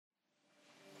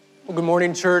Well, good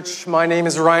morning, church. My name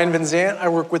is Ryan Van Zant. I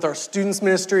work with our students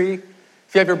ministry.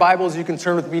 If you have your Bibles, you can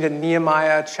turn with me to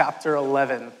Nehemiah chapter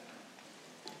 11.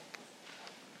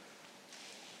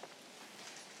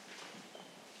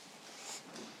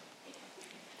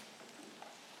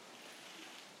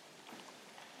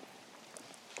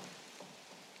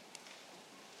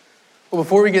 Well,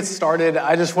 before we get started,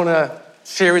 I just want to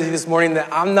share with you this morning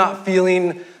that I'm not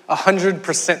feeling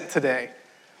 100% today.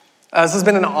 This has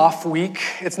been an off week.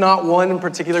 It's not one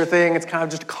particular thing. It's kind of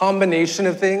just a combination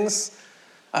of things.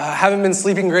 Haven't been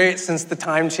sleeping great since the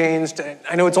time changed.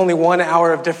 I know it's only 1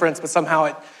 hour of difference, but somehow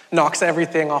it knocks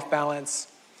everything off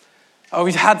balance.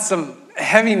 We've had some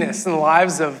heaviness in the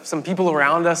lives of some people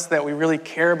around us that we really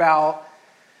care about.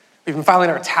 We've been filing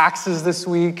our taxes this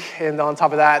week, and on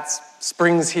top of that,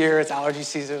 spring's here, it's allergy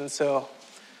season. So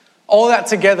all that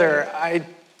together, I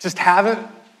just haven't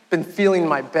been feeling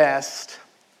my best.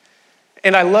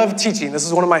 And I love teaching. This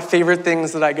is one of my favorite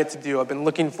things that I get to do. I've been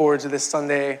looking forward to this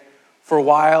Sunday for a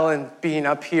while and being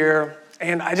up here.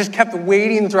 And I just kept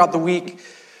waiting throughout the week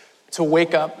to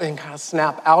wake up and kind of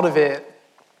snap out of it.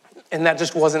 And that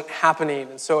just wasn't happening.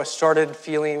 And so I started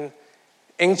feeling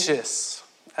anxious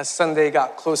as Sunday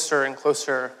got closer and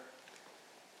closer.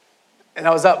 And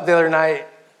I was up the other night,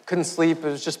 couldn't sleep. I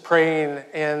was just praying.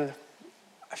 And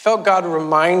I felt God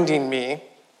reminding me,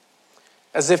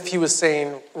 as if he was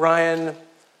saying, Ryan,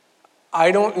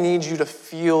 I don't need you to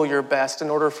feel your best in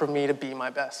order for me to be my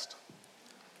best.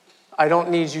 I don't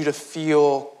need you to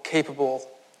feel capable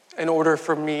in order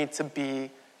for me to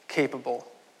be capable.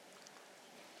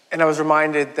 And I was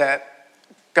reminded that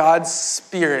God's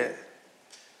Spirit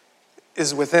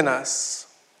is within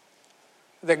us,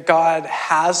 that God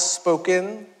has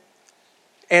spoken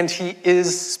and he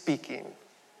is speaking.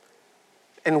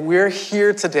 And we're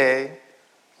here today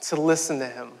to listen to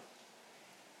him.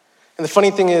 And the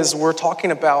funny thing is, we're talking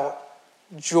about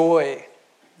joy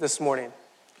this morning.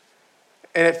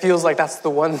 And it feels like that's the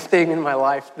one thing in my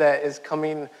life that is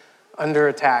coming under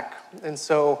attack. And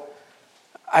so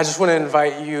I just want to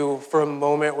invite you for a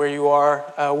moment where you are.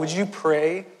 Would you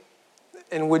pray?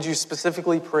 And would you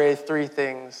specifically pray 3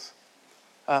 things?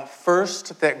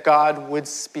 First, that God would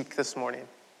speak this morning.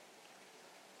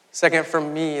 Second, for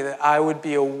me, that I would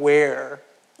be aware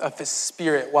of his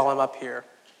Spirit while I'm up here.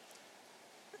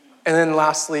 And then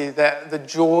lastly, that the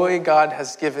joy God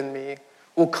has given me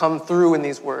will come through in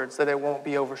these words, that it won't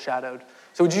be overshadowed.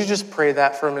 So would you just pray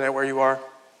that for a minute where you are?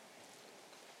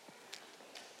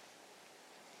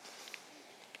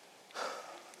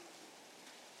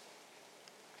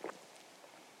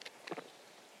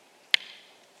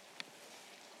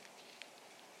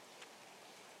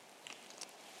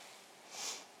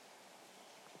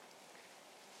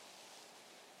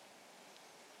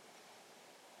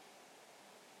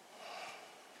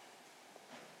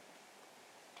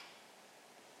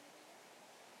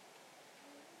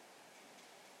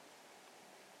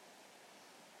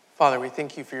 Father, we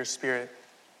thank you for your Spirit.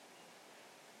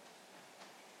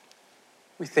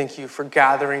 We thank you for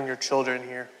gathering your children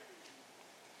here.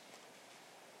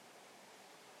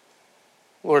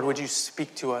 Lord, would you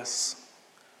speak to us?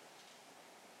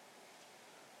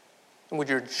 And would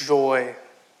your joy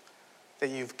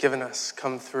that you've given us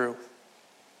come through?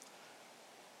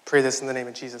 Pray this in the name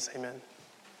of Jesus, amen.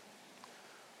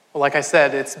 Well, like I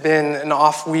said, it's been an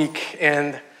off week,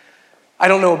 and I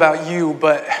don't know about you,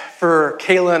 but for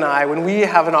Kayla and I, when we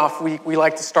have an off week, we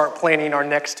like to start planning our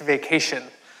next vacation.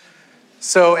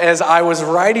 So as I was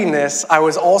writing this, I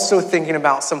was also thinking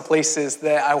about some places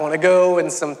that I want to go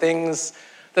and some things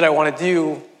that I want to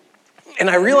do. And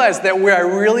I realized that where I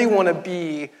really want to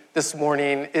be this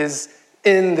morning is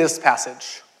in this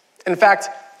passage. In fact,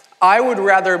 I would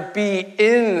rather be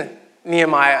in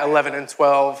Nehemiah 11 and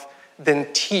 12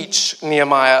 than teach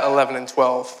Nehemiah 11 and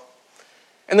 12.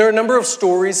 And there are a number of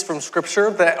stories from Scripture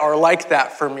that are like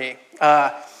that for me.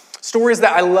 Stories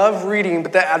that I love reading,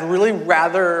 but that I'd really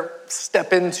rather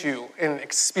step into and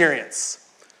experience.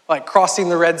 Like crossing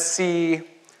the Red Sea,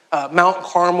 Mount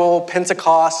Carmel,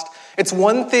 Pentecost. It's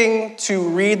one thing to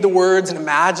read the words and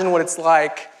imagine what it's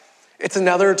like. It's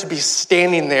another to be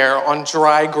standing there on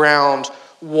dry ground,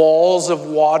 walls of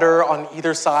water on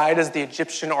either side as the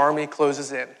Egyptian army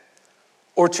closes in.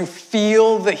 Or to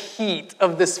feel the heat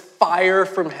of this fire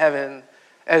from heaven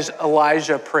as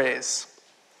Elijah prays.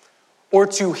 Or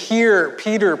to hear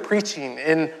Peter preaching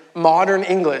in modern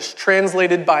English,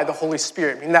 translated by the Holy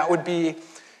Spirit. I mean, that would be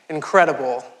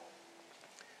incredible.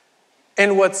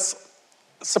 And what's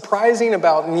surprising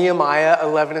about Nehemiah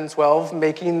 11 and 12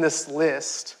 making this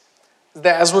list is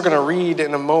that, as we're going to read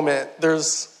in a moment,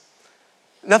 there's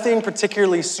nothing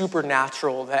particularly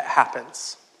supernatural that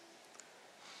happens.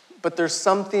 But there's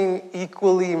something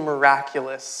equally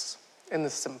miraculous in the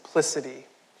simplicity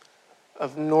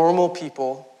of normal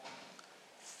people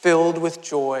filled with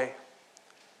joy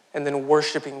and then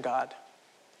worshiping God.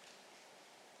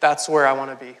 That's where I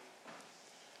want to be.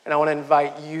 And I want to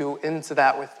invite you into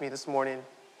that with me this morning.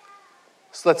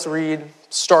 So let's read,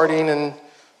 starting in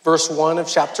verse 1 of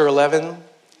chapter 11.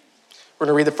 We're going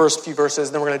to read the first few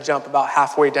verses, then we're going to jump about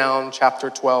halfway down chapter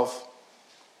 12.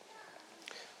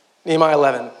 Nehemiah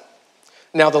 11.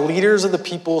 Now the leaders of the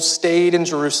people stayed in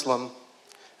Jerusalem,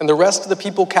 and the rest of the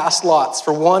people cast lots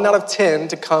for 1 out of 10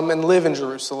 to come and live in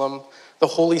Jerusalem, the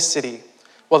holy city,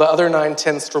 while the other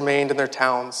 9/10 remained in their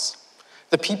towns.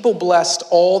 The people blessed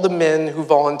all the men who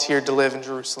volunteered to live in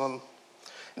Jerusalem.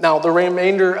 Now, the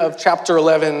remainder of chapter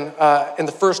 11 in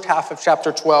the first half of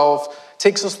chapter 12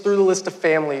 takes us through the list of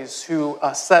families who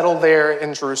settle there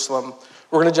in Jerusalem.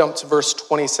 We're going to jump to verse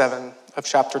 27 of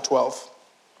chapter 12.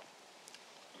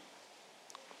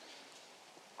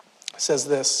 It says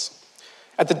this: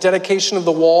 At the dedication of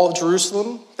the wall of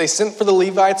Jerusalem, they sent for the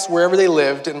Levites wherever they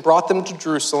lived and brought them to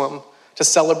Jerusalem to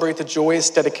celebrate the joyous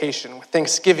dedication with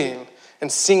thanksgiving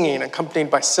and singing,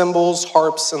 accompanied by cymbals,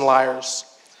 harps, and lyres.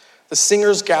 The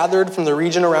singers gathered from the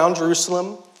region around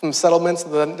Jerusalem, from settlements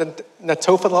of the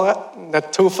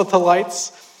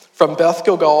Netophathalites, from Beth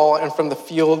Gilgal, and from the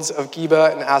fields of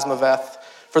Geba and Asmaveth,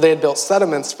 for they had built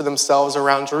settlements for themselves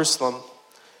around Jerusalem.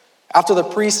 After the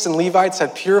priests and Levites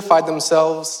had purified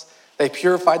themselves, they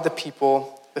purified the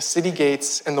people, the city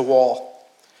gates, and the wall.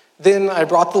 Then I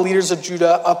brought the leaders of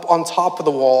Judah up on top of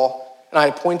the wall, and I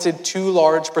appointed 2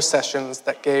 large processions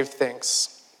that gave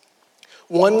thanks.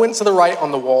 One went to the right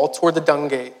on the wall toward the dung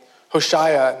gate.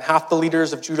 Hoshea and half the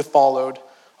leaders of Judah followed,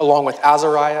 along with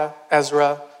Azariah,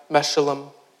 Ezra,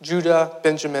 Meshullam, Judah,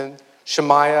 Benjamin,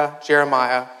 Shemaiah,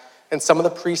 Jeremiah, and some of the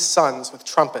priests' sons with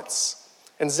trumpets.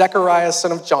 And Zechariah,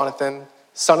 son of Jonathan,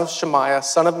 son of Shemaiah,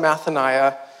 son of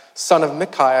Mathaniah, son of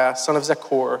Micaiah, son of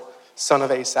Zechor, son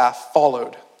of Asaph,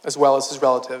 followed, as well as his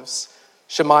relatives: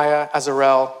 Shemaiah,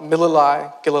 Azarel,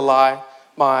 Milalai, Gilalai,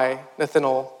 Mai,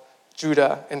 Nethanel,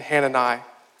 Judah, and Hanani,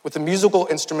 with the musical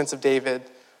instruments of David,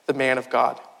 the man of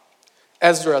God.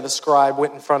 Ezra, the scribe,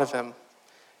 went in front of him.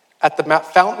 At the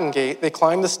fountain gate, they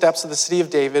climbed the steps of the city of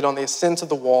David on the ascent of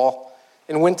the wall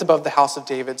and went above the house of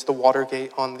David to the water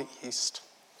gate on the east.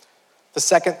 The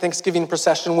second Thanksgiving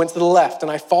procession went to the left,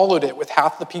 and I followed it with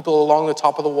half the people along the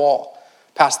top of the wall,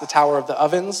 past the Tower of the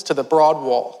Ovens to the broad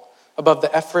wall, above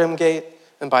the Ephraim gate,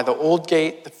 and by the old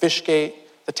gate, the fish gate,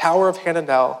 the Tower of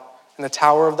Hananel, and the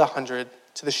Tower of the 100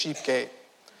 to the sheep gate.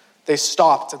 They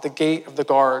stopped at the gate of the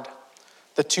guard.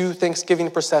 The 2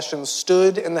 Thanksgiving processions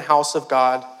stood in the house of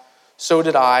God. So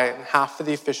did I, and half of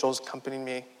the officials accompanied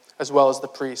me, as well as the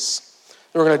priests.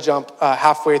 We're going to jump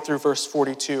halfway through verse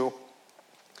 42.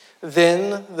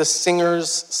 Then the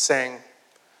singers sang,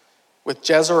 with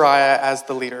Jezariah as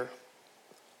the leader.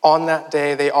 On that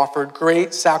day they offered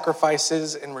great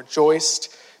sacrifices and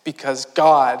rejoiced because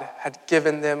God had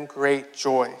given them great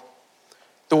joy.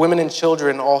 The women and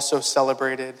children also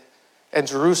celebrated, and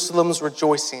Jerusalem's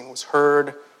rejoicing was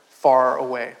heard far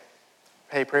away.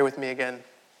 Hey, pray with me again.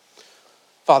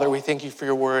 Father, we thank you for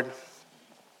your word.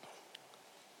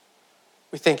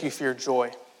 We thank you for your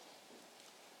joy.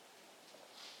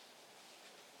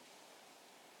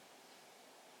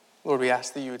 Lord, we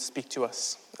ask that you would speak to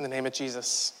us in the name of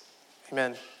Jesus.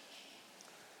 Amen.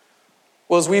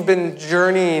 Well, as we've been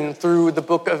journeying through the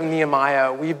book of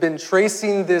Nehemiah, we've been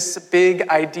tracing this big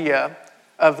idea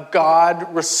of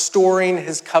God restoring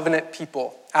his covenant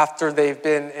people after they've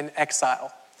been in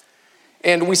exile.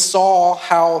 And we saw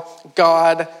how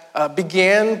God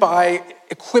began by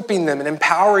equipping them and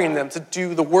empowering them to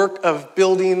do the work of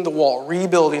building the wall,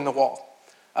 rebuilding the wall.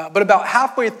 But about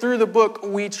halfway through the book,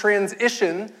 we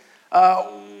transition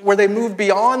where they move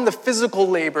beyond the physical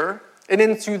labor and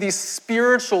into the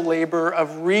spiritual labor of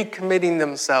recommitting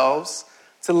themselves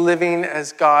to living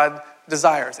as God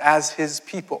desires, as his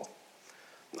people.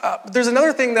 There's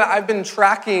another thing that I've been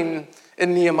tracking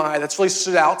in Nehemiah that's really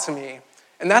stood out to me,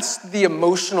 and that's the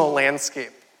emotional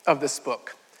landscape of this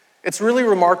book. It's really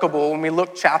remarkable when we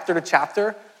look chapter to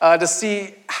chapter to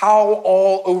see how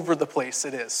all over the place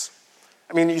it is.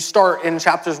 I mean, you start in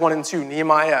chapters 1 and 2,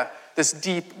 Nehemiah, this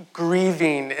deep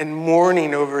grieving and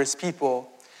mourning over his people.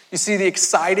 You see the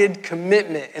excited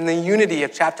commitment and the unity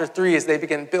of chapter 3 as they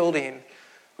begin building.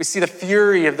 We see the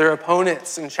fury of their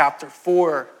opponents in chapter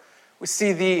 4. We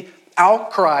see the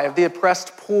outcry of the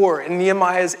oppressed poor and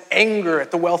Nehemiah's anger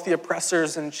at the wealthy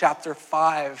oppressors in chapter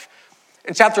 5.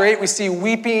 In chapter 8, we see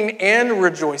weeping and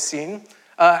rejoicing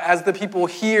as the people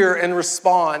hear and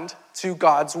respond to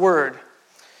God's word.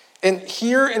 And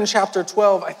here in chapter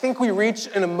 12, I think we reach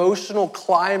an emotional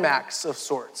climax of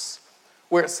sorts,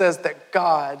 where it says that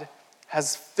God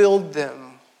has filled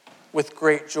them with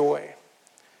great joy.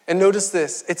 And notice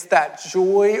this, it's that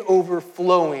joy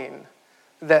overflowing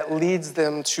that leads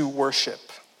them to worship.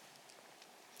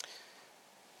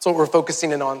 That's what we're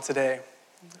focusing in on today.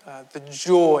 The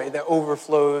joy that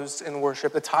overflows in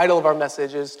worship. The title of our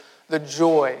message is The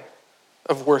Joy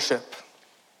of Worship.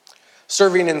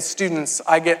 Serving in students,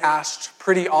 I get asked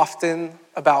pretty often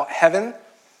about heaven.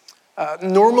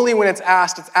 Normally when it's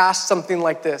asked something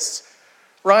like this.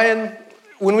 Ryan,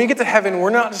 when we get to heaven,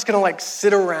 we're not just going to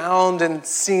sit around and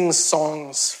sing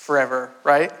songs forever,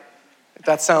 right?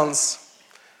 That sounds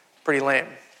pretty lame.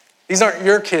 These aren't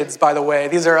your kids, by the way.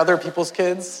 These are other people's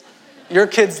kids. Your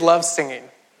kids love singing.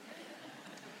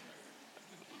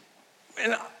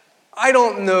 And I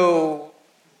don't know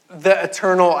the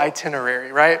eternal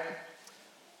itinerary, right?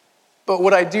 But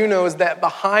what I do know is that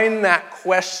behind that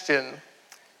question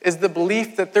is the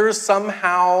belief that there is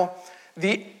somehow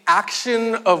the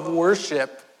action of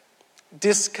worship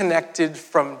disconnected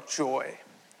from joy.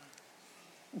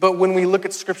 But when we look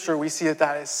at Scripture, we see that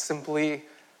that is simply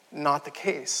not the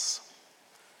case.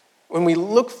 When we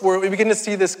look for it, we begin to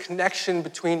see this connection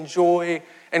between joy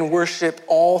and worship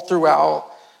all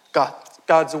throughout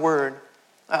God's word,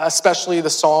 especially the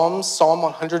Psalms. Psalm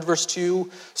 100, verse 2,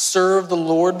 serve the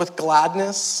Lord with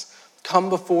gladness, come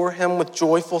before him with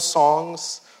joyful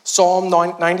songs. Psalm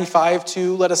 95,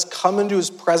 2, let us come into his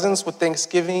presence with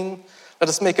thanksgiving. Let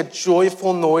us make a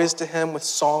joyful noise to him with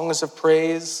songs of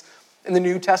praise. In the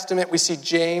New Testament, we see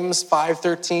James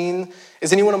 5:13.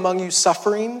 Is anyone among you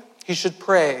suffering? He should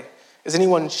pray. Is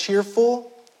anyone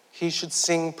cheerful? He should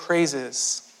sing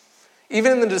praises.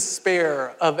 Even in the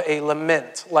despair of a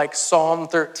lament like Psalm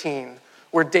 13,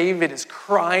 where David is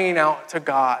crying out to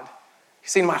God,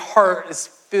 he's saying, my heart is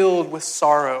filled with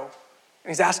sorrow. And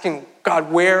he's asking,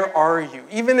 God, where are you?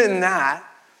 Even in that,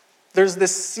 there's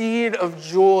this seed of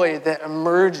joy that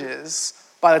emerges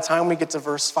by the time we get to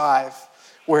verse 5,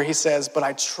 where he says, but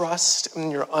I trust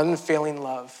in your unfailing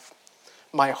love.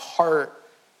 My heart,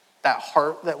 that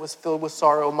heart that was filled with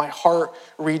sorrow, my heart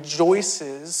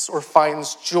rejoices or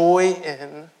finds joy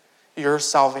in your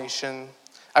salvation.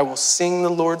 I will sing the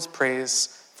Lord's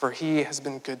praise, for he has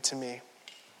been good to me.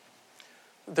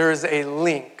 There is a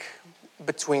link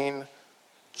between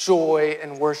joy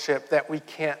and worship that we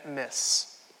can't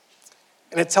miss.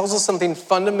 And it tells us something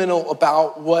fundamental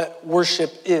about what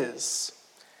worship is.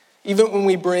 Even when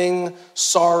we bring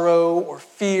sorrow or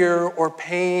fear or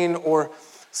pain or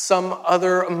some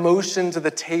other emotion to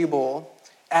the table,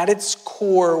 at its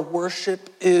core, worship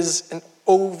is an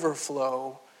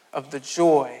overflow of the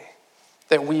joy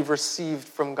that we've received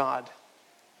from God.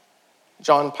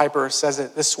 John Piper says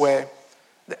it this way: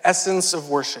 the essence of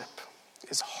worship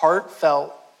is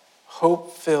heartfelt,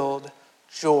 hope-filled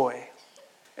joy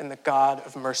in the God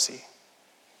of mercy.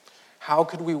 How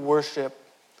could we worship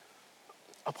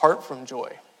apart from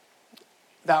joy?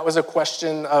 That was a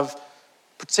question of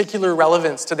particular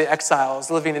relevance to the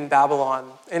exiles living in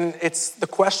Babylon. And it's the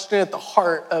question at the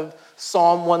heart of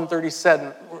Psalm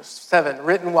 137,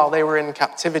 written while they were in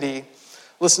captivity.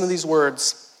 Listen to these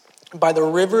words. By the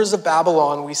rivers of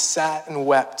Babylon we sat and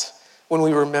wept when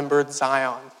we remembered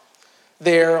Zion.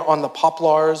 There on the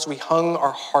poplars we hung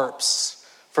our harps,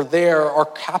 for there our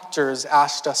captors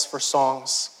asked us for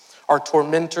songs. Our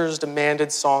tormentors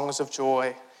demanded songs of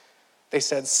joy. They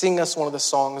said, sing us one of the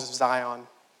songs of Zion.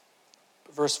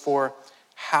 Verse 4,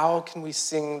 how can we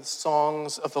sing the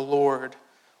songs of the Lord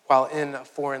while in a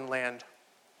foreign land?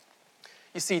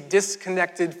 You see,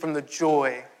 disconnected from the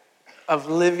joy of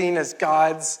living as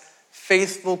God's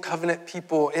faithful covenant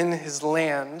people in his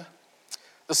land,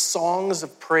 the songs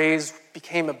of praise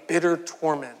became a bitter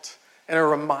torment and a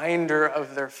reminder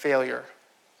of their failure.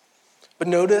 But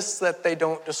notice that they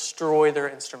don't destroy their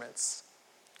instruments.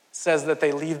 It says that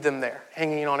they leave them there,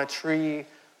 hanging on a tree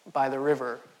by the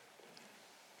river.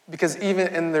 Because even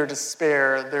in their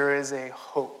despair, there is a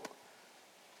hope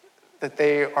that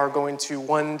they are going to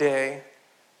one day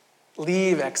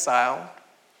leave exile,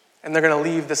 and they're going to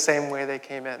leave the same way they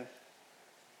came in.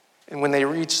 And when they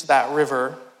reach that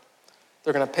river,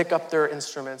 they're going to pick up their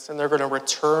instruments, and they're going to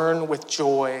return with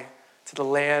joy to the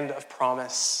land of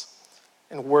promise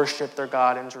and worship their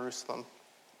God in Jerusalem.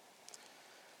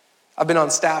 I've been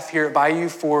on staff here at Bayou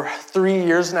for 3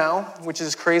 years now, which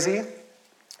is crazy.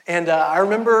 And I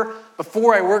remember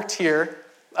before I worked here,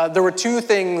 there were two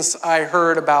things I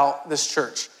heard about this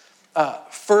church.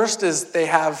 First is they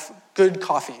have good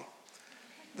coffee.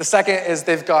 The second is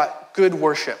they've got good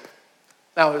worship.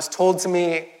 Now, it was told to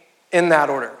me in that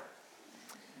order.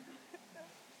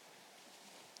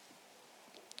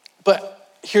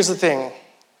 here's the thing.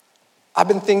 I've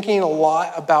been thinking a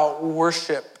lot about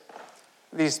worship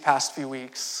these past few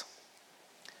weeks.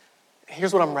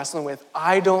 Here's what I'm wrestling with.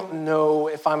 I don't know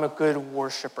if I'm a good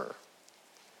worshiper.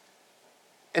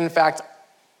 In fact,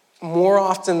 more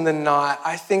often than not,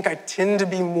 I think I tend to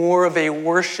be more of a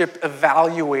worship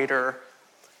evaluator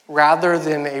rather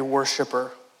than a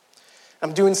worshiper.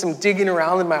 I'm doing some digging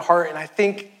around in my heart, and I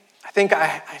think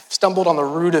I stumbled on the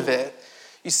root of it.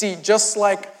 You see, just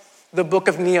like the book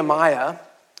of Nehemiah,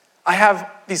 I have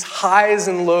these highs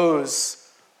and lows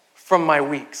from my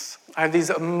weeks. I have these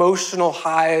emotional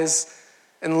highs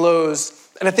and lows.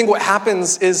 And I think what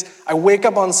happens is I wake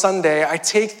up on Sunday, I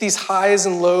take these highs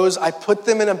and lows, I put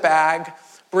them in a bag,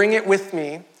 bring it with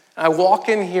me, and I walk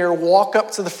in here, walk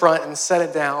up to the front and set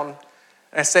it down.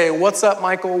 And I say, "What's up,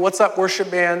 Michael? What's up,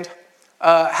 worship band?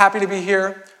 Happy to be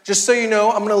here. Just so you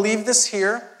know, I'm going to leave this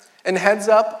here. And heads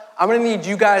up, I'm going to need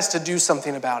you guys to do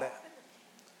something about it.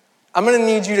 I'm going to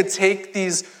need you to take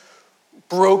these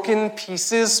broken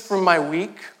pieces from my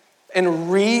week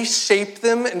and reshape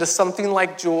them into something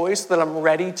like joy so that I'm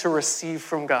ready to receive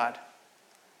from God."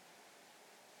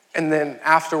 And then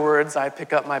afterwards, I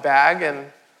pick up my bag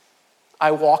and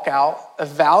I walk out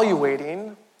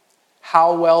evaluating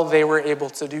how well they were able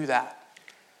to do that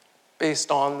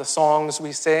based on the songs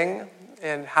we sing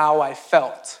and how I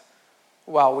felt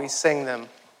while we sang them.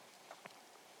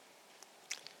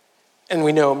 And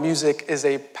we know music is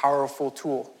a powerful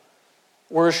tool.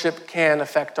 Worship can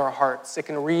affect our hearts. It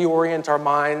can reorient our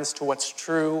minds to what's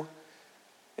true.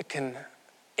 It can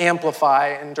amplify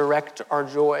and direct our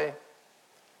joy.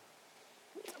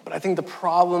 But I think the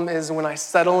problem is when I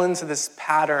settle into this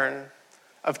pattern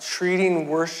of treating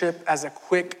worship as a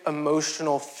quick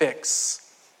emotional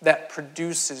fix that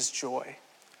produces joy,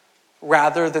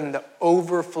 rather than the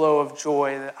overflow of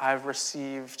joy that I've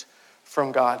received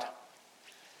from God.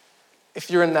 If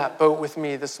you're in that boat with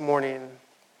me this morning,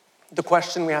 the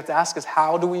question we have to ask is,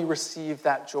 how do we receive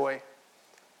that joy?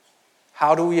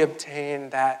 How do we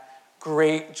obtain that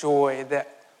great joy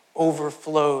that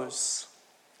overflows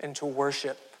into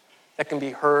worship that can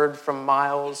be heard from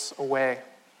miles away?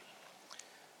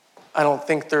 I don't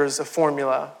think there's a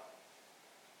formula,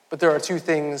 but there are two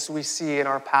things we see in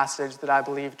our passage that I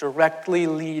believe directly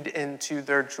lead into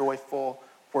their joyful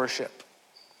worship.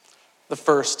 The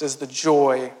first is the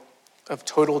joy of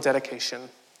total dedication.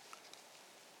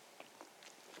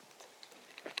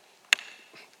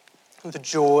 The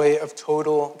joy of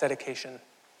total dedication.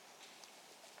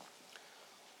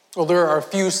 Well, there are a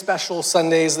few special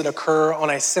Sundays that occur on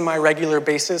a semi-regular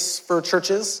basis for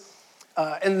churches.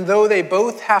 And though they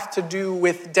both have to do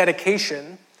with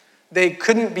dedication, they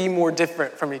couldn't be more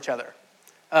different from each other.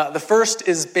 The first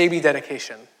is baby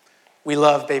dedication. We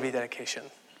love baby dedication.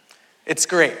 It's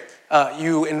great.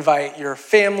 You invite your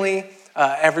family,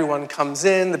 everyone comes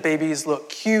in, the babies look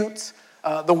cute.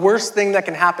 The worst thing that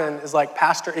can happen is like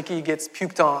Pastor Icky gets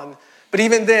puked on. But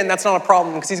even then, that's not a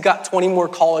problem because he's got 20 more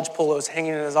college polos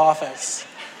hanging in his office.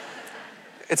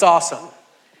 It's awesome.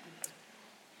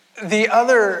 The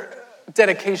other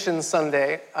dedication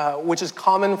Sunday, which is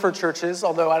common for churches,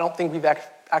 although I don't think we've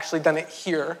actually done it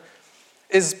here,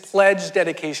 is Pledge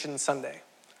Dedication Sunday.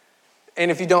 And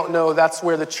if you don't know, that's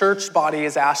where the church body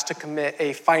is asked to commit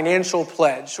a financial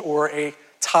pledge or a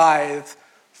tithe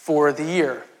for the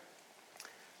year.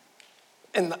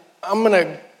 And I'm going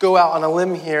to go out on a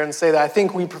limb here and say that I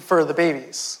think we prefer the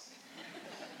babies.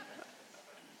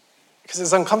 Because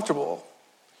it's uncomfortable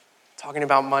talking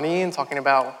about money and talking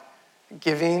about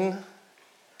giving.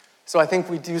 So I think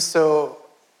we do so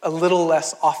a little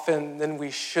less often than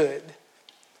we should.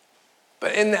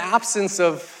 But in the absence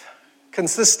of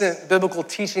consistent biblical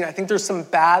teaching, I think there's some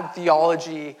bad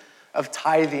theology of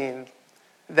tithing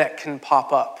that can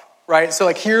pop up, right? So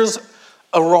here's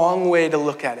a wrong way to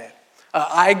look at it.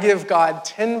 I give God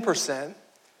 10%,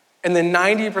 and then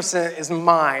 90% is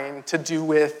mine to do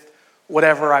with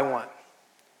whatever I want.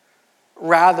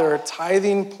 Rather,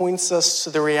 tithing points us to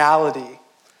the reality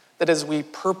that as we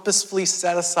purposefully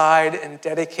set aside and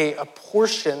dedicate a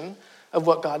portion of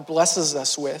what God blesses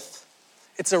us with,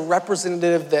 it's a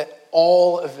representative that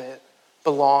all of it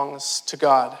belongs to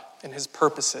God and his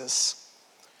purposes.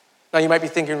 Now you might be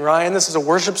thinking, Ryan, this is a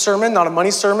worship sermon, not a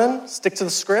money sermon. Stick to the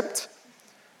script.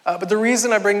 But the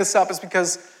reason I bring this up is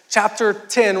because chapter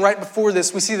 10, right before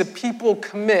this, we see the people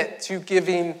commit to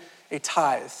giving a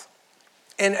tithe.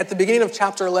 And at the beginning of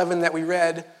chapter 11 that we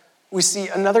read, we see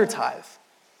another tithe.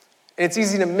 And it's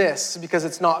easy to miss because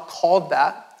it's not called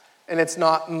that, and it's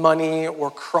not money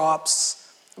or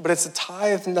crops, but it's a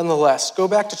tithe nonetheless. Go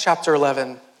back to chapter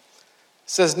 11. It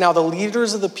says, "Now the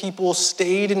leaders of the people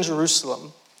stayed in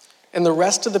Jerusalem, And the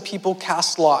rest of the people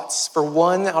cast lots for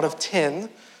 1 out of 10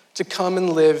 to come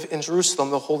and live in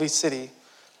Jerusalem, the holy city,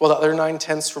 while the other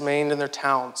 9/10 remained in their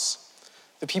towns.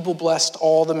 The people blessed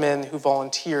all the men who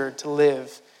volunteered to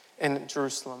live in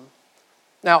Jerusalem.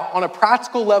 Now, on a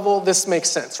practical level, this makes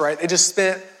sense, right? They just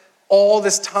spent all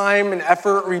this time and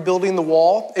effort rebuilding the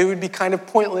wall. It would be kind of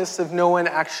pointless if no one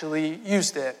actually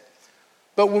used it.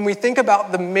 But when we think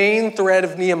about the main thread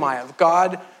of Nehemiah, of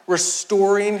God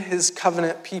restoring his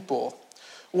covenant people,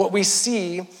 what we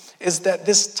see is that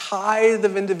this tithe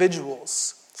of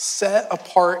individuals set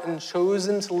apart and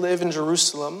chosen to live in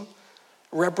Jerusalem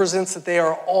represents that they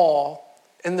are all,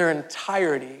 in their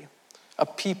entirety, a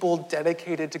people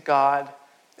dedicated to God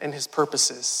and his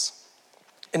purposes.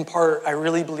 In part, I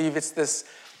really believe it's this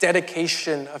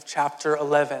dedication of chapter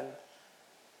 11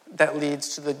 that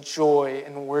leads to the joy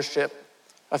and worship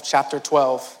of chapter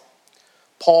 12.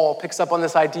 Paul picks up on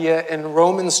this idea in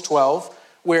Romans 12,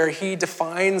 where he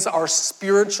defines our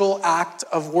spiritual act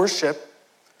of worship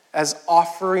as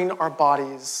offering our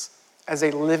bodies as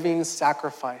a living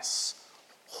sacrifice,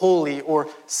 holy or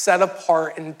set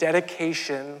apart in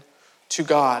dedication to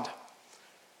God.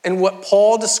 And what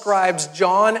Paul describes,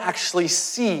 John actually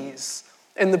sees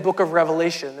in the book of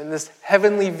Revelation, in this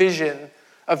heavenly vision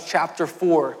of chapter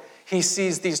 4. He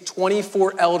sees these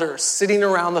 24 elders sitting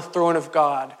around the throne of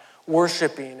God,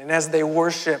 worshiping. And as they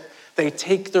worship, they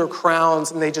take their crowns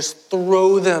and they just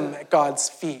throw them at God's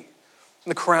feet.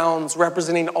 The crowns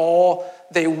representing all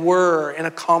they were and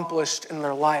accomplished in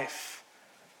their life,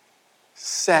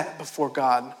 set before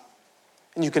God.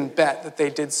 And you can bet that they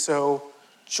did so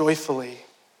joyfully.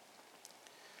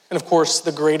 And of course,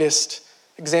 the greatest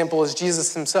example is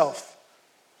Jesus himself,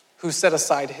 who set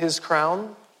aside his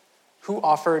crown, who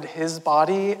offered his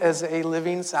body as a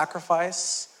living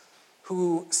sacrifice,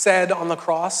 who said on the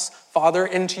cross, "Father,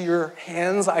 into your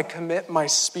hands I commit my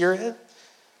spirit."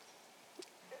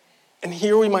 And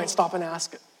here we might stop and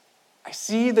ask, I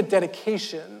see the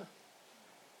dedication,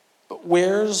 but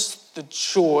where's the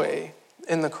joy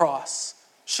in the cross?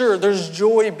 Sure, there's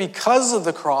joy because of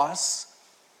the cross,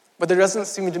 but there doesn't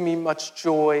seem to be much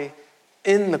joy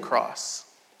in the cross.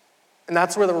 And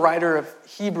that's where the writer of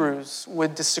Hebrews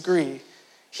would disagree.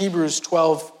 Hebrews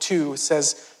 12:2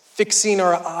 says, "Fixing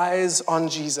our eyes on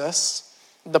Jesus,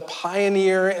 the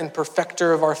pioneer and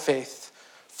perfecter of our faith,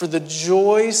 for the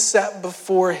joy set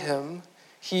before him,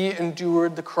 he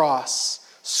endured the cross,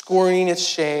 scorning its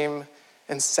shame,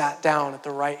 and sat down at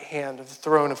the right hand of the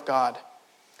throne of God."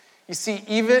 You see,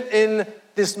 even in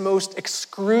this most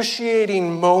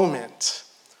excruciating moment,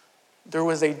 there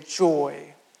was a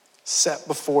joy set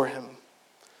before him.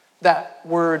 That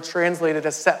word translated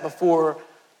as set before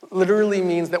literally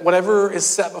means that whatever is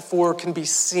set before can be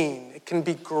seen, it can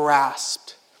be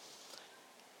grasped.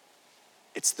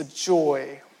 It's the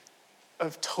joy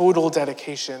of total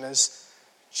dedication as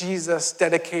Jesus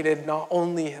dedicated not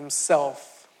only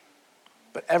himself,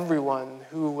 but everyone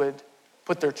who would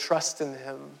put their trust in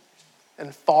him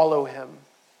and follow him.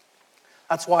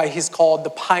 That's why he's called the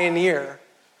pioneer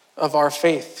of our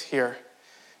faith here.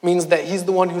 It means that he's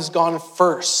the one who's gone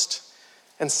first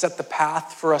and set the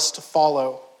path for us to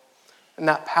follow. And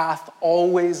that path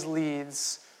always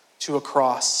leads to a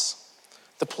cross,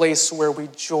 the place where we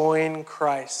join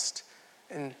Christ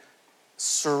in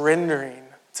surrendering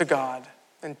to God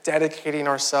and dedicating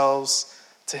ourselves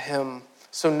to him.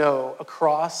 So no, a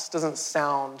cross doesn't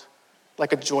sound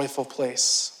like a joyful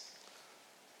place.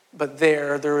 But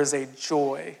there is a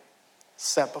joy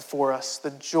set before us, the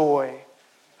joy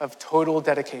of total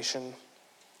dedication.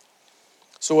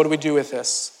 So what do we do with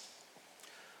this?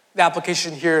 The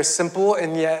application here is simple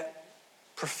and yet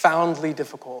profoundly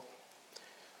difficult.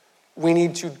 We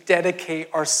need to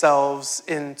dedicate ourselves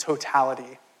in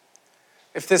totality.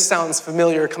 If this sounds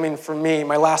familiar coming from me,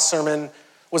 my last sermon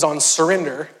was on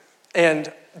surrender,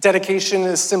 and dedication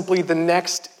is simply the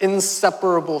next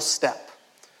inseparable step.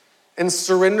 In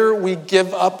surrender, we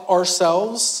give up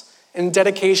ourselves. In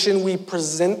dedication, we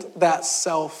present that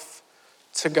self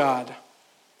to God.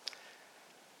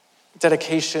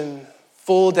 Dedication,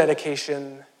 full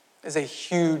dedication, is a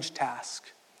huge task.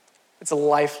 It's a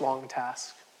lifelong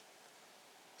task.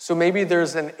 So maybe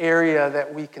there's an area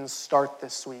that we can start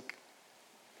this week.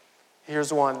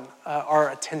 Here's one, our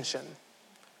attention.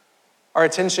 Our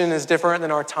attention is different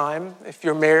than our time. If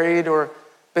you're married or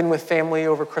been with family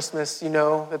over Christmas, you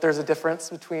know that there's a difference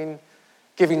between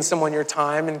giving someone your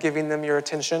time and giving them your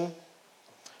attention.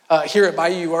 Here at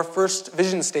Bayou, our first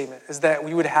vision statement is that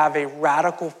we would have a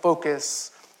radical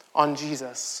focus on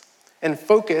Jesus. And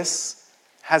focus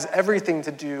has everything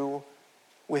to do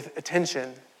with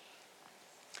attention.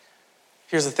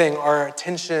 Here's the thing, our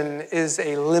attention is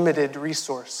a limited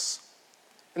resource.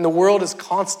 And the world is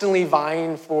constantly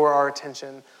vying for our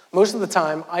attention. Most of the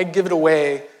time, I give it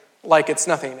away like it's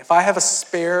nothing. If I have a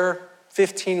spare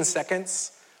 15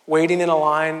 seconds waiting in a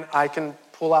line, I can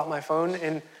pull out my phone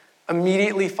and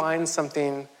immediately find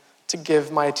something to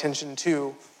give my attention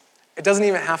to. It doesn't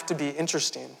even have to be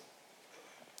interesting.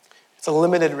 It's a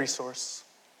limited resource.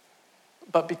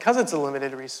 But because it's a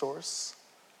limited resource,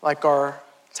 like our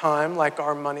time, like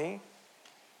our money,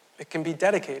 it can be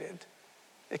dedicated.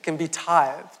 It can be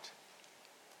tithed.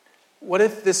 What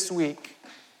if this week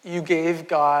you gave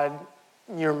God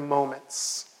your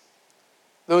moments?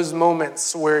 Those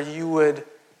moments where you would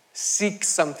seek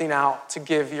something out to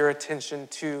give your attention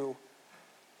to.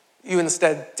 You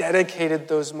instead dedicated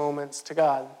those moments to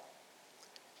God.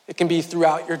 It can be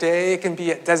throughout your day. It can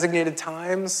be at designated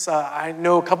times. I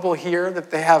know a couple here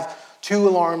that they have 2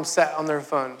 alarms set on their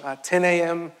phone, 10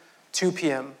 a.m., 2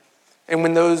 p.m. And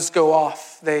when those go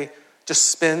off, they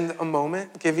just spend a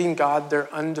moment giving God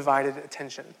their undivided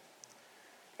attention.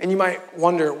 And you might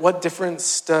wonder, what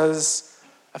difference does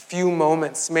a few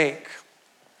moments make?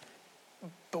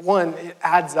 But one, it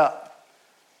adds up.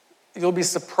 You'll be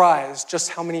surprised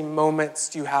just how many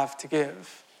moments you have to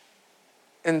give.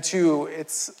 And 2,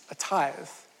 it's a tithe.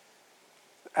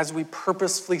 As we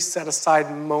purposefully set aside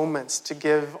moments to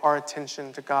give our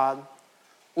attention to God,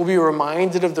 we'll be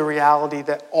reminded of the reality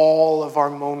that all of our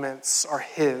moments are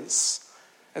His,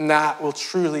 and that will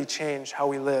truly change how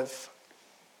we live.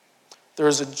 There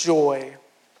is a joy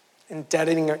in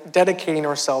dedicating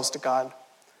ourselves to God.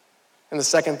 And the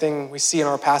second thing we see in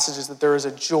our passage is that there is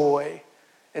a joy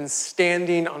in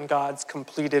standing on God's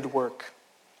completed work.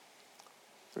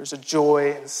 There's a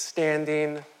joy in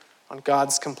standing on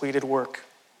God's completed work.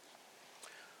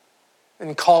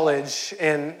 In college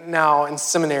and now in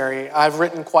seminary, I've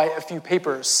written quite a few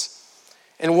papers.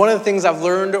 And one of the things I've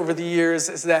learned over the years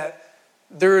is that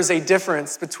there is a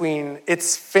difference between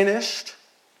it's finished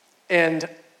and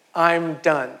I'm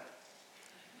done.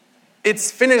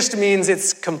 It's finished means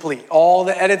it's complete. All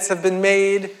the edits have been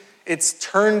made, it's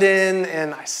turned in,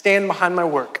 and I stand behind my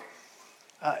work.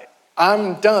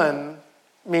 I'm done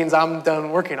means I'm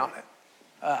done working on it.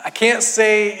 I can't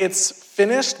say it's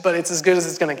finished, but it's as good as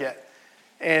it's going to get.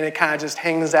 And it kind of just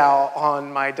hangs out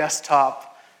on my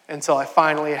desktop until I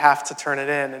finally have to turn it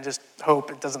in and just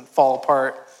hope it doesn't fall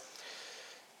apart.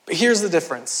 But here's the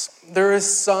difference. There is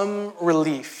some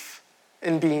relief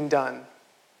in being done,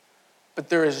 but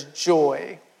there is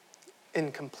joy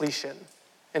in completion,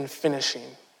 in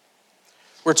finishing.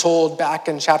 We're told back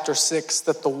in chapter 6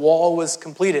 that the wall was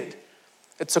completed.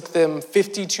 It took them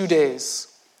 52 days.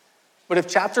 But if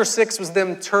chapter 6 was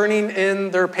them turning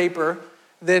in their paper,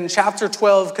 then chapter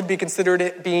 12 could be considered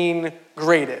it being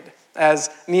graded, as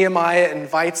Nehemiah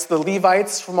invites the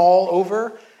Levites from all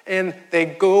over, and they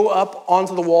go up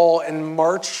onto the wall and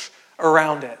march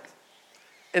around it.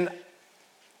 And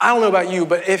I don't know about you,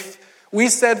 but if we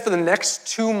said for the next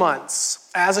 2 months,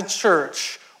 as a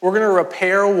church, we're going to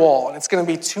repair a wall, and it's going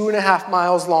to be 2.5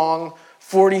 miles long,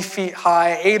 40 feet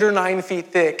high, 8 or 9 feet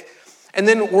thick, and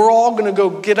then we're all going to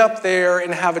go get up there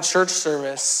and have a church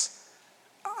service,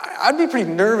 I'd be pretty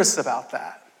nervous about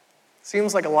that.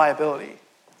 Seems like a liability.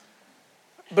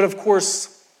 But of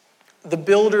course, the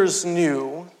builders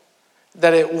knew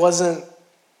that it wasn't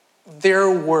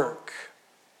their work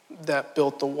that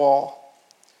built the wall.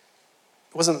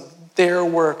 It wasn't their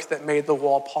work that made the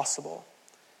wall possible.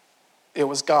 It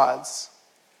was God's.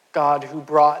 God who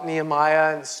brought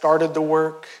Nehemiah and started the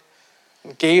work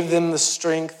and gave them the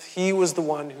strength. He was the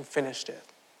one who finished it.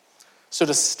 So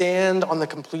to stand on the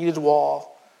completed wall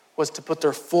was to put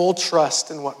their full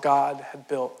trust in what God had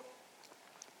built.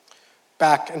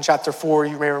 Back in chapter 4,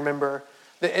 you may remember,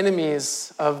 the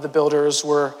enemies of the builders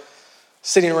were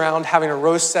sitting around having a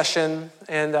roast session,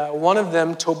 and one of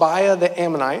them, Tobiah the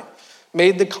Ammonite,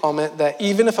 made the comment that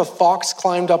even if a fox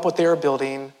climbed up what they were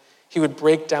building, he would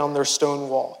break down their stone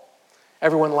wall.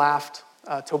 Everyone laughed.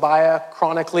 Tobiah,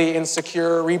 chronically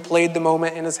insecure, replayed the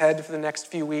moment in his head for the next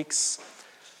few weeks.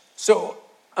 So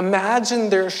imagine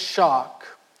their shock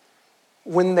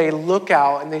when they look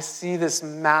out and they see this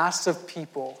mass of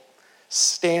people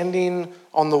standing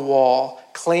on the wall,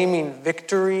 claiming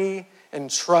victory and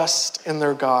trust in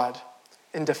their God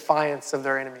in defiance of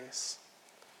their enemies.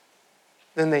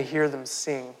 Then they hear them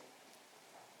sing.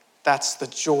 That's the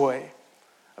joy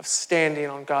of standing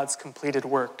on God's completed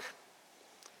work.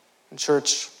 And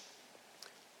church,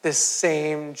 this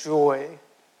same joy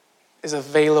is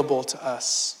available to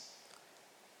us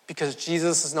because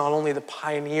Jesus is not only the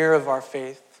pioneer of our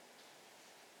faith,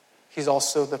 he's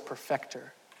also the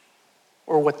perfecter,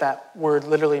 or what that word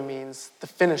literally means, the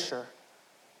finisher,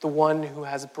 the one who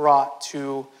has brought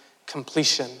to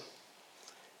completion.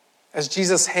 As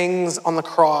Jesus hangs on the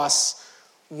cross,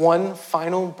 one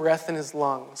final breath in his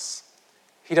lungs,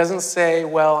 he doesn't say,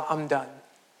 well, I'm done.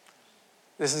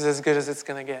 This is as good as it's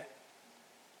going to get.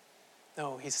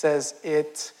 No, he says,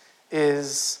 it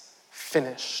is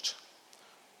finished.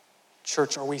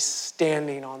 Church, are we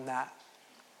standing on that?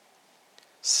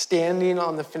 Standing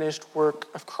on the finished work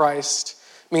of Christ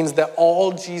means that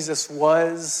all Jesus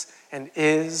was and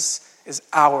is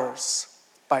ours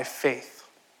by faith.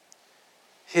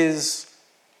 His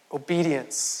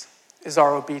obedience is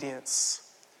our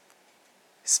obedience.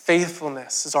 His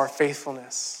faithfulness is our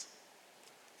faithfulness.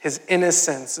 His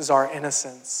innocence is our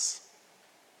innocence.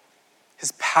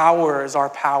 His power is our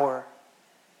power.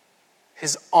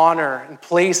 His honor and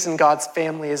place in God's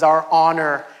family is our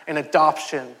honor and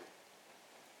adoption.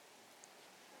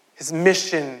 His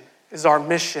mission is our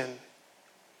mission.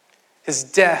 His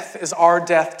death is our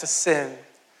death to sin.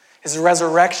 His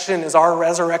resurrection is our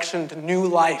resurrection to new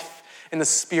life in the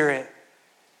Spirit.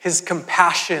 His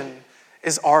compassion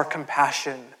is our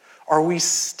compassion. Are we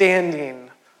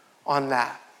standing on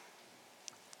that?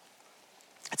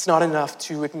 It's not enough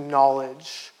to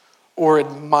acknowledge or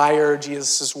admire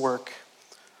Jesus' work,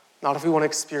 not if we want to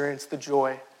experience the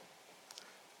joy.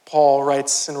 Paul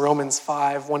writes in Romans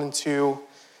 5, 1 and 2,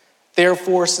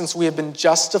 therefore, since we have been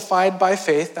justified by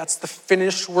faith, that's the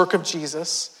finished work of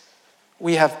Jesus,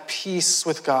 we have peace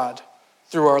with God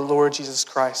through our Lord Jesus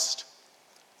Christ.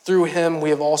 Through him,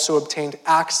 we have also obtained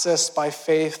access by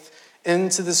faith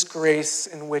into this grace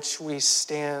in which we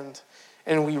stand,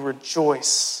 and we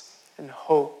rejoice in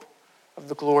hope of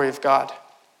the glory of God.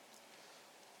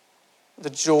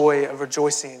 The joy of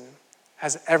rejoicing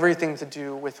has everything to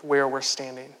do with where we're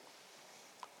standing.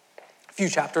 A few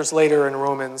chapters later in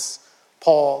Romans,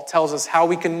 Paul tells us how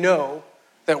we can know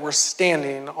that we're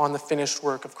standing on the finished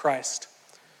work of Christ.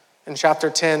 In chapter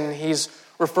 10, he's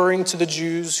referring to the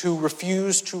Jews who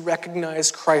refused to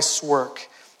recognize Christ's work.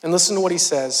 And listen to what he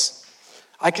says.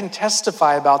 I can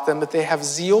testify about them that they have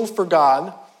zeal for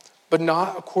God, but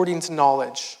not according to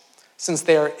knowledge, since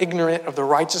they are ignorant of the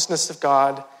righteousness of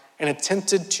God and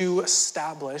attempted to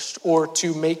establish or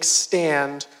to make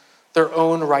stand their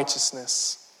own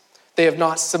righteousness. They have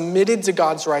not submitted to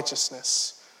God's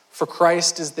righteousness, for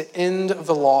Christ is the end of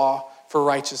the law for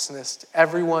righteousness to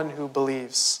everyone who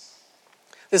believes.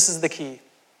 This is the key.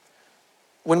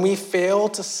 When we fail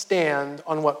to stand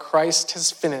on what Christ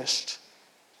has finished,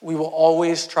 we will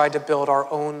always try to build our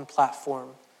own platform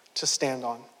to stand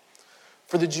on.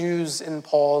 For the Jews in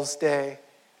Paul's day,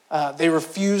 they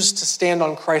refused to stand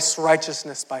on Christ's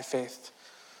righteousness by faith.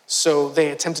 So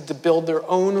they attempted to build their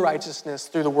own righteousness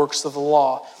through the works of the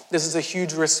law. This is a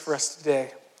huge risk for us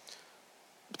today.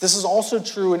 But this is also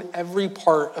true in every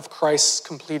part of Christ's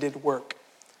completed work.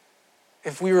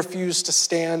 If we refuse to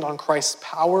stand on Christ's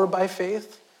power by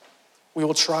faith, we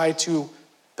will try to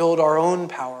build our own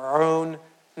power, our own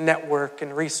network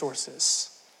and resources.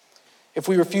 If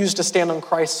we refuse to stand on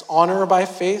Christ's honor by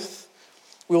faith,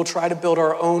 we will try to build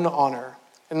our own honor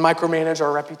and micromanage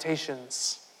our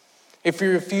reputations. If we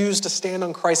refuse to stand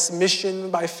on Christ's mission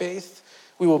by faith,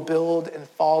 we will build and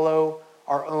follow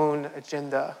our own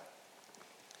agenda.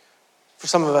 For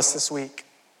some of us this week,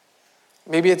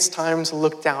 maybe it's time to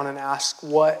look down and ask,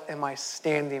 what am I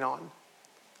standing on?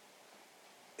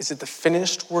 Is it the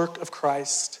finished work of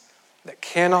Christ that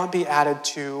cannot be added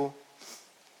to,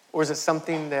 or is it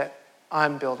something that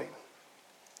I'm building?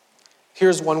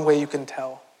 Here's one way you can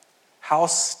tell. How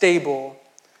stable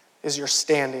is your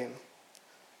standing?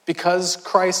 Because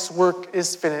Christ's work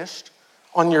is finished,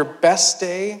 on your best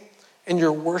day and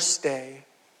your worst day,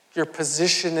 your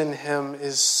position in him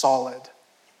is solid.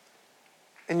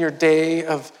 In your day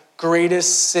of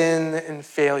greatest sin and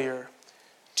failure,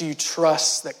 do you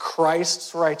trust that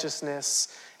Christ's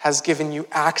righteousness has given you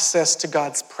access to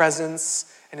God's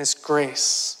presence and his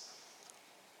grace?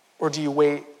 Or do you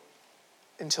wait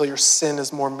until your sin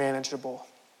is more manageable?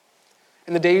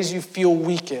 In the days you feel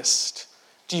weakest,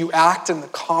 do you act in the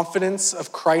confidence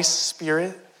of Christ's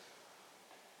Spirit?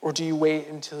 Or do you wait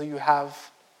until you have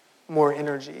more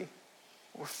energy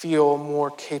or feel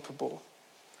more capable?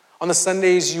 On the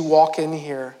Sundays you walk in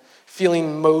here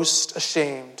feeling most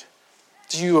ashamed,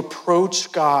 do you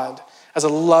approach God as a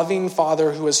loving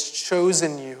Father who has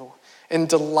chosen you and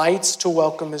delights to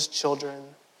welcome his children?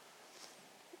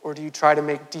 Or do you try to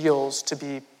make deals to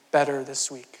be better this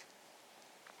week?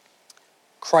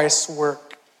 Christ's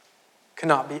work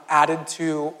cannot be added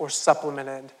to or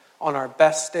supplemented on our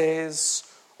best days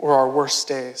or our worst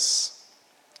days.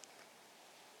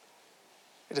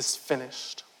 It is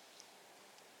finished.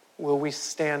 will we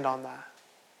stand on that.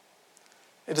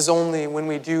 It is only when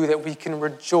we do that we can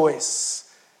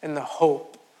rejoice in the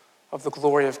hope of the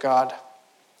glory of God.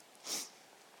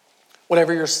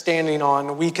 Whatever you're standing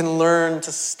on, we can learn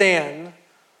to stand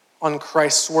on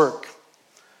Christ's work.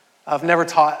 I've never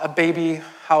taught a baby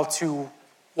how to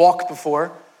walk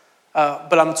before,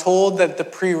 but I'm told that the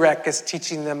prereq is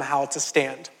teaching them how to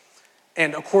stand.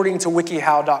 And according to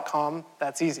wikihow.com,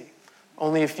 that's easy.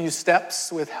 Only a few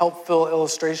steps with helpful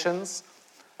illustrations.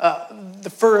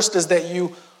 The first is that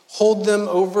you hold them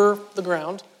over the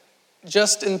ground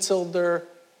just until their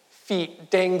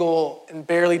feet dangle and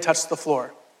barely touch the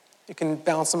floor. You can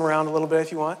bounce them around a little bit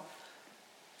if you want.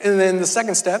 And then the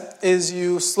second step is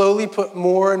you slowly put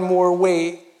more and more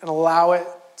weight and allow it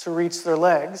to reach their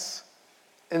legs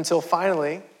until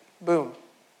finally, boom,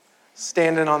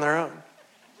 standing on their own.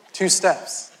 2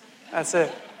 steps. That's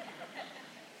it.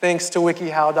 Thanks to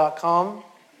wikihow.com,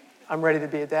 I'm ready to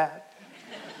be a dad.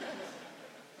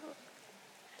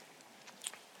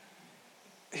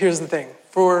 Here's the thing.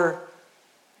 For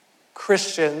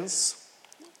Christians,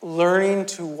 learning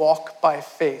to walk by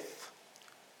faith,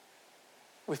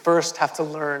 we first have to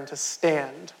learn to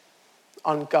stand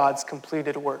on God's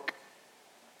completed work.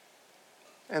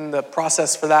 And the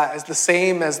process for that is the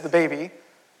same as the baby,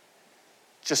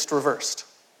 just reversed.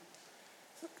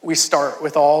 We start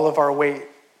with all of our weight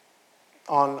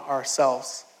on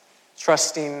ourselves,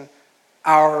 trusting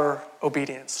our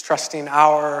obedience, trusting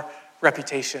our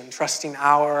reputation, trusting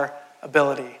our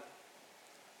ability.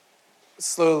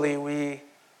 Slowly, we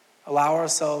allow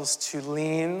ourselves to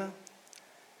lean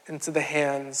into the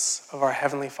hands of our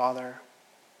Heavenly Father.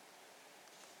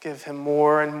 Give him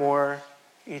more and more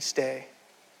each day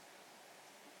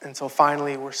until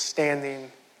finally we're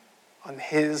standing on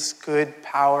his good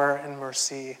power and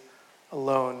mercy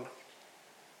alone.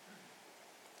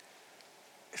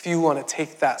 If you want to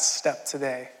take that step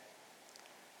today,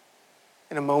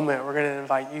 in a moment, we're going to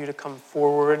invite you to come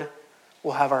forward.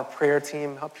 We'll have our prayer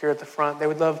team up here at the front. They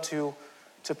would love to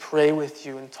pray with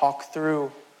you and talk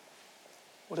through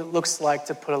what it looks like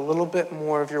to put a little bit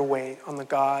more of your weight on the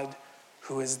God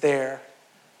who is there,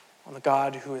 on the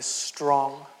God who is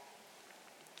strong,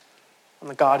 on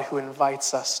the God who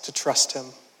invites us to trust him.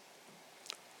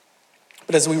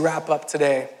 But as we wrap up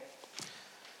today,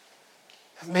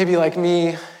 maybe like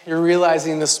me, you're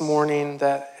realizing this morning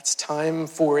that it's time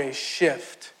for a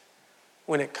shift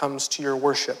when it comes to your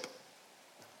worship.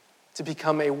 To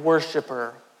become a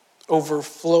worshiper,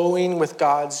 overflowing with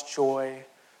God's joy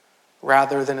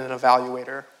rather than an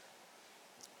evaluator.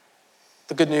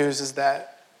 The good news is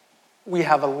that we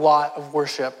have a lot of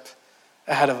worship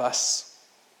ahead of us.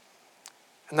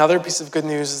 Another piece of good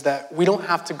news is that we don't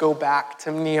have to go back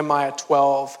to Nehemiah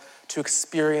 12 to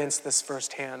experience this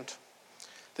firsthand.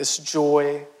 This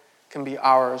joy can be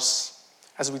ours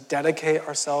as we dedicate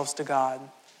ourselves to God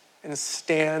and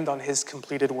stand on his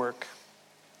completed work.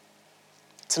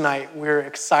 Tonight, we're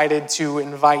excited to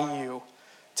invite you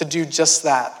to do just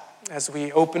that as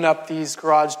we open up these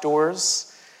garage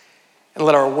doors and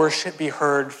let our worship be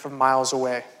heard from miles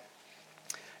away.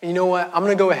 And you know what? I'm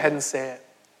going to go ahead and say it.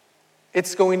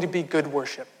 It's going to be good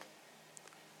worship.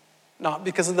 Not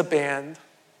because of the band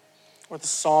or the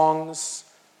songs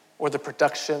or the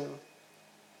production,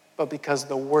 but because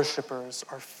the worshipers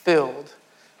are filled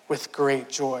with great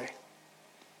joy.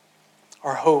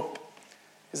 Our hope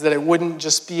is that it wouldn't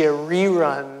just be a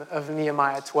rerun of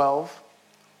Nehemiah 12,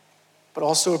 but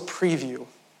also a preview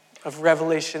of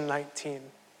Revelation 19,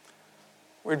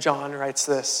 where John writes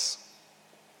this: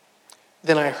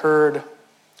 "Then I heard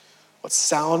what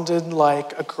sounded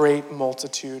like a great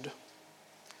multitude,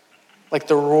 like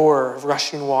the roar of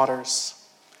rushing waters,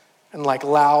 and like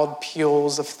loud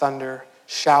peals of thunder,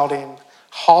 shouting,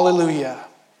 'Hallelujah,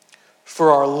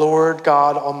 for our Lord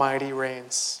God Almighty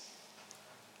reigns.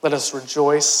 Let us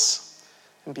rejoice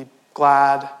and be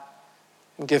glad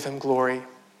and give him glory.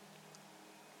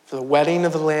 For the wedding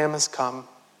of the Lamb has come,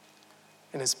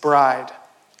 and his bride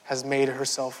has made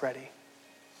herself ready.'"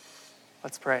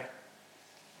 Let's pray.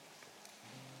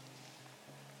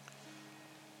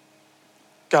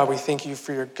 God, we thank you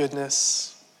for your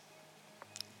goodness.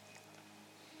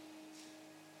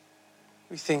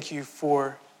 We thank you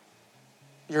for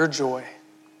your joy.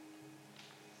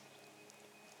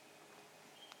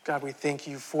 God, we thank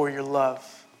you for your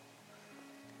love.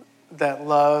 That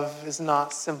love is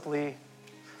not simply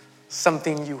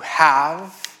something you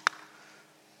have,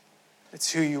 it's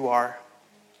who you are.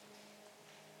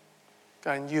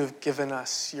 God, and you have given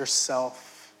us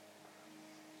yourself.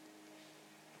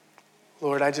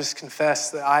 Lord, I just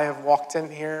confess that I have walked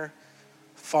in here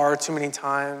far too many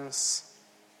times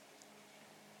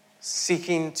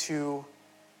seeking to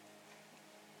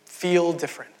feel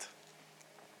different.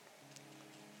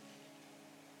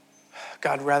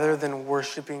 God, rather than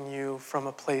worshiping you from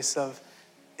a place of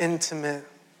intimate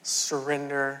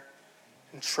surrender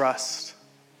and trust,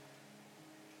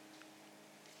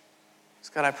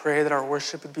 God, I pray that our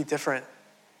worship would be different.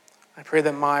 I pray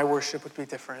that my worship would be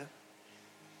different.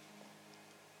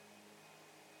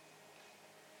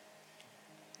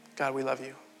 God, we love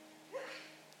you.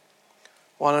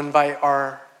 I want to invite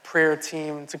our prayer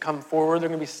team to come forward. They're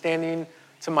going to be standing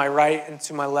to my right and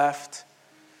to my left.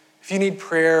 If you need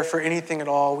prayer for anything at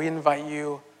all, we invite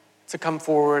you to come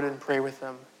forward and pray with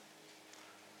them.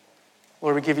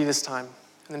 Lord, we give you this time.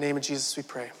 In the name of Jesus, we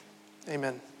pray.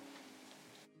 Amen.